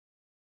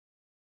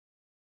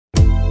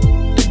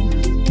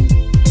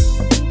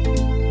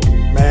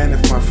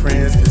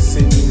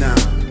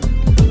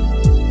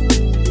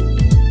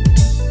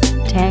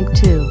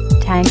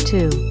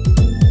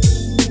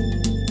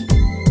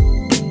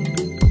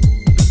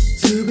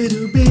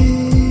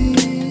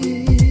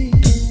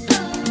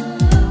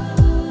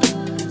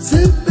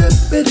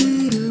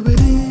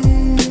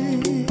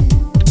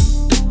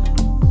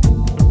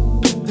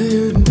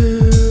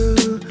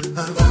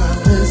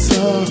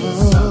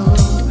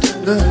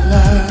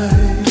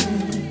light.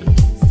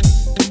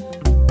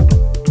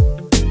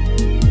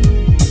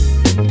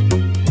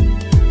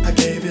 I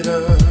gave it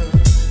up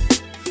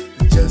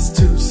just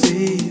to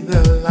see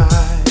the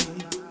light.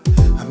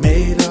 I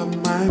made up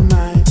my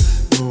mind,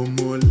 no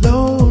more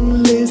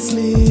lonely,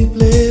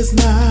 sleepless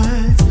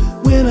nights.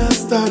 When I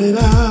started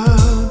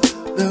out,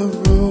 the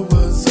road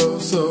was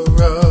so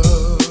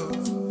rough,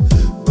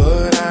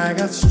 but I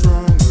got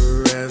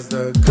stronger as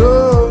the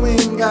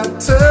going got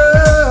tough.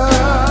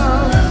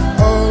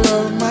 All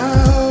of my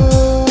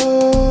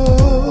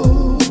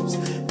hopes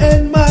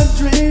and my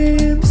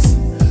dreams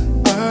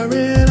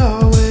aren't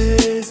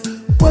always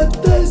what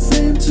they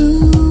seem to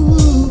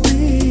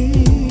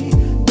be.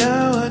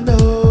 Now I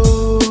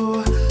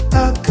know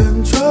I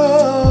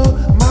control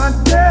my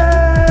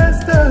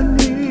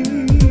destiny.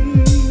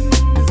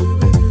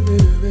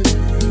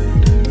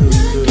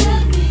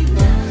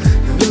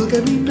 Look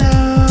at me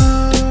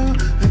now,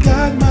 I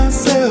got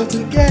myself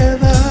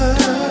together.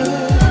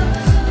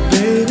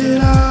 Made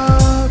it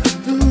out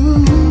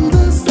through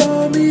the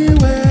stormy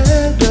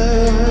weather.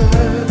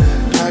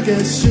 I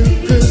guess you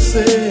could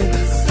say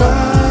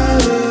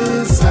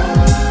finally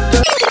saw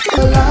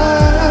the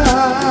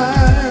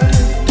light.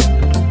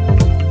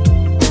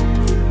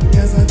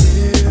 Yes, I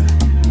did.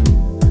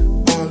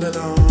 All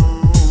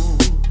along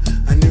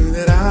I knew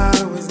that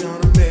I was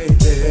gonna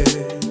make it.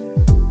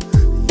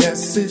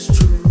 Yes, it's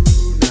true,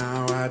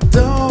 now I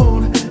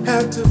don't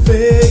have to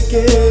fake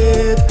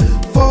it.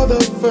 For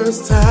the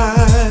first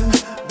time,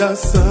 the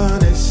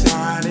sun